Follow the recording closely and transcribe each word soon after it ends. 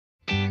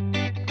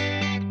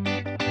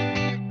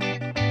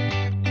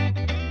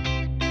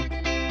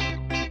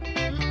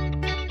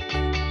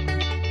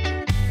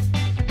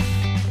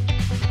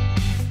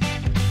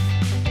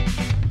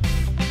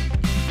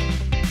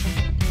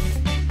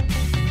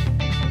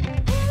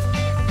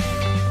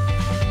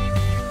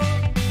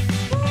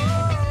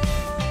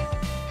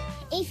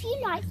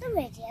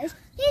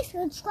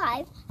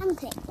subscribe and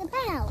click the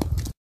bell.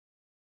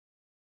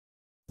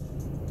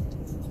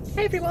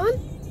 Hey everyone!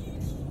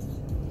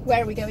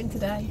 Where are we going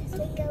today? We're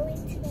going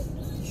to the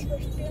beach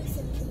with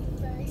Blossom for the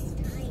first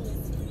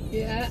time.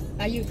 Yeah,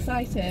 are you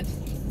excited?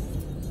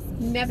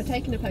 Never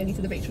taken a pony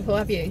to the beach before,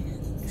 have you?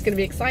 It's going to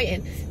be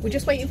exciting. We're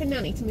just waiting for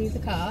Nanny to move the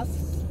cars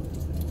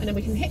and then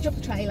we can hitch up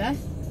the trailer,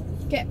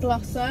 get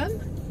Blossom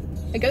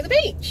and go to the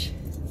beach.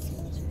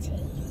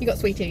 Sweetie. You got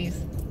sweeties?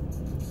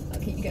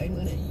 That'll keep you going,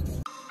 won't it?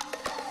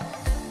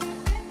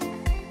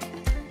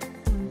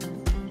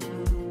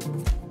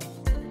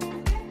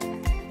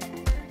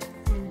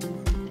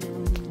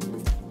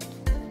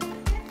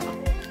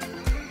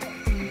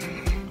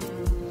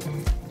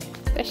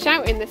 They're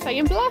shouting, they're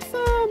saying,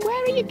 Blossom,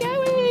 where are you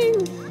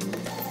going?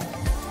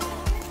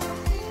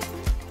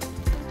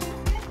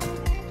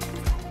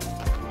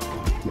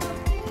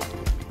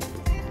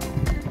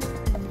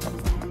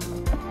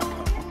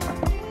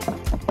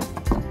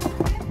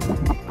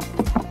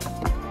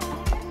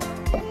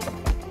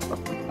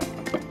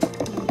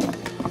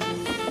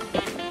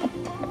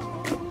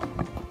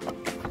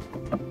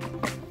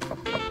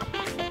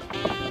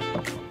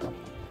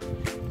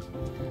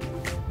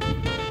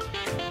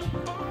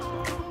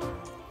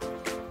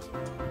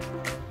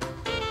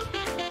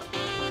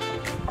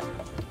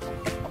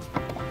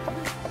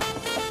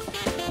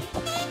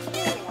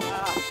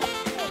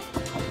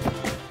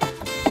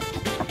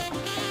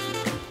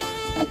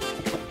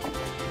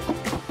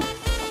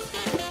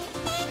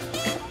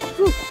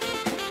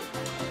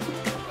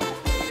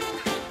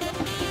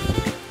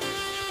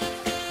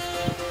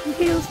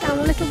 Heels down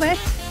a little bit.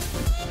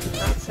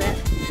 That's it.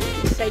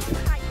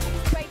 Safe.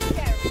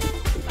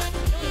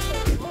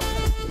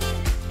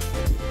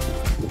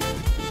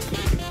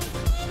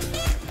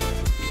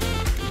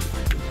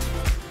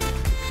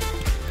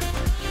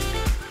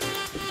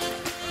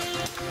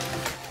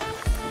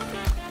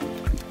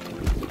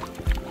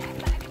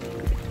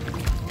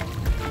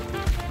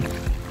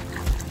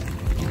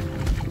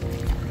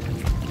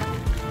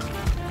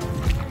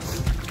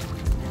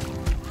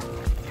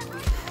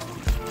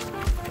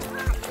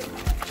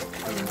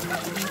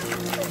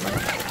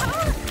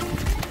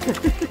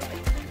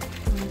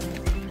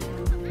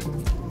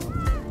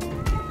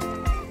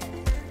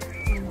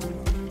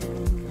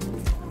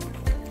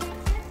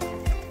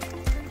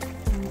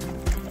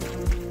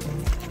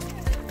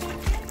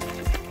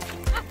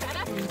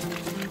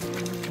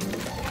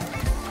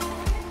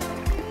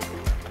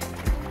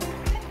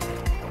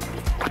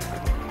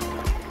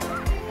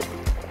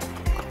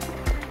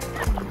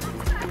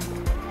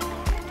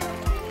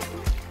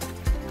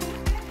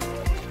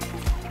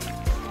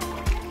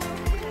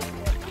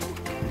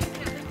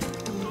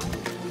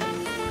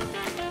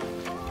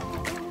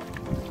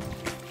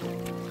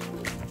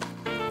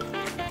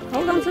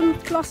 Hold on to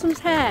Blossom's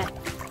hair.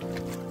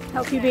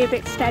 Help you be a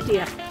bit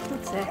steadier.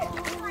 That's it.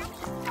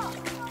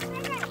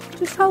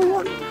 Just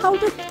hold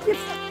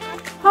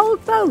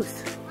both.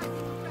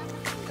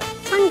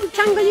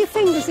 Tangle your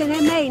fingers in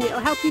her mane, it'll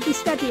help you be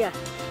steadier.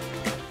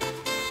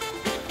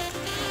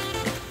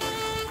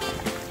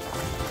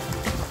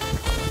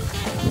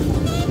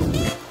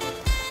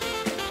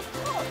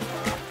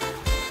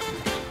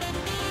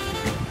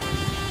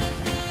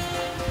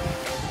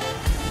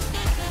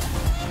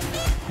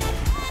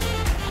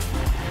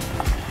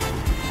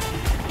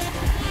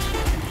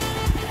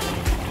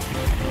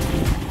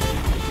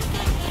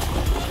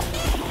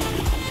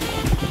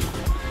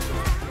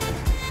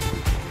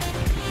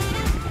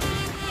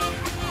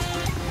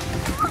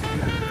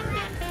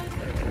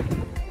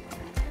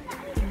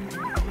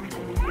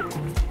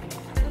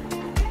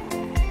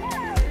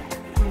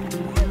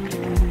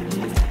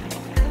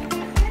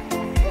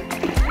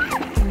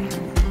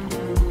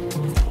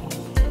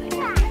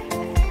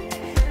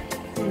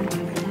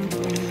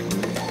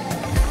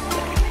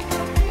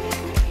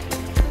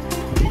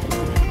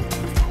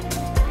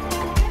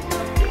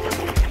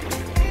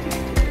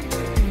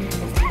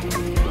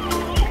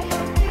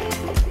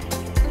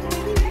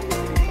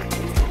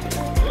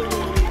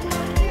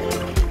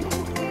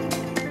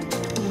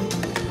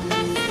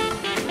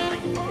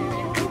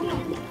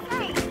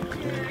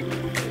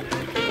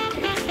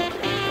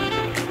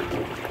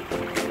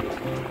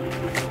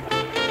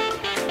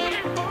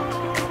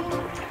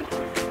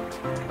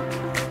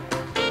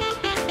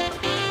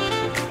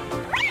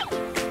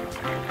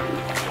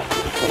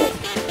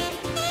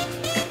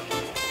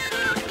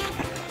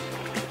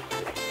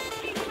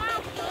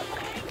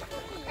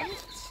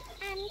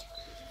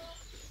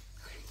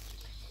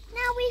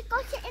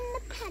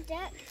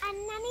 And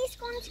Nanny's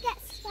gone to get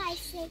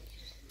spicy,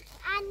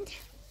 and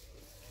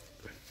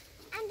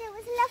it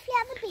was lovely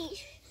at the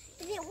beach,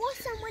 but it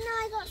wasn't when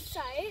I got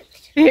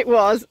soaked. It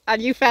was,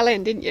 and you fell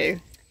in, didn't you?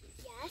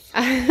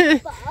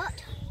 Yes,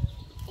 but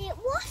it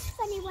was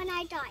funny when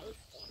I dived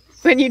in.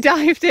 When you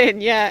dived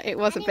in, yeah, it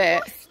was and a bit.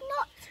 It was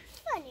not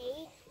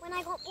funny when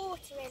I got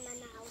water in my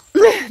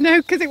mouth. No,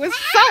 because it was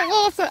salt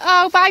water.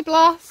 Oh, bye,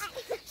 Bloss.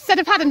 Said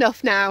I've had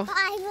enough now.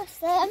 Bye,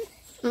 Blossom.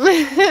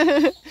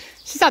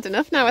 She's had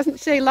enough now, hasn't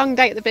she? Long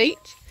day at the beach.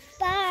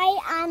 Bye,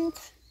 and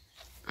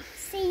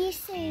see you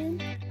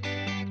soon.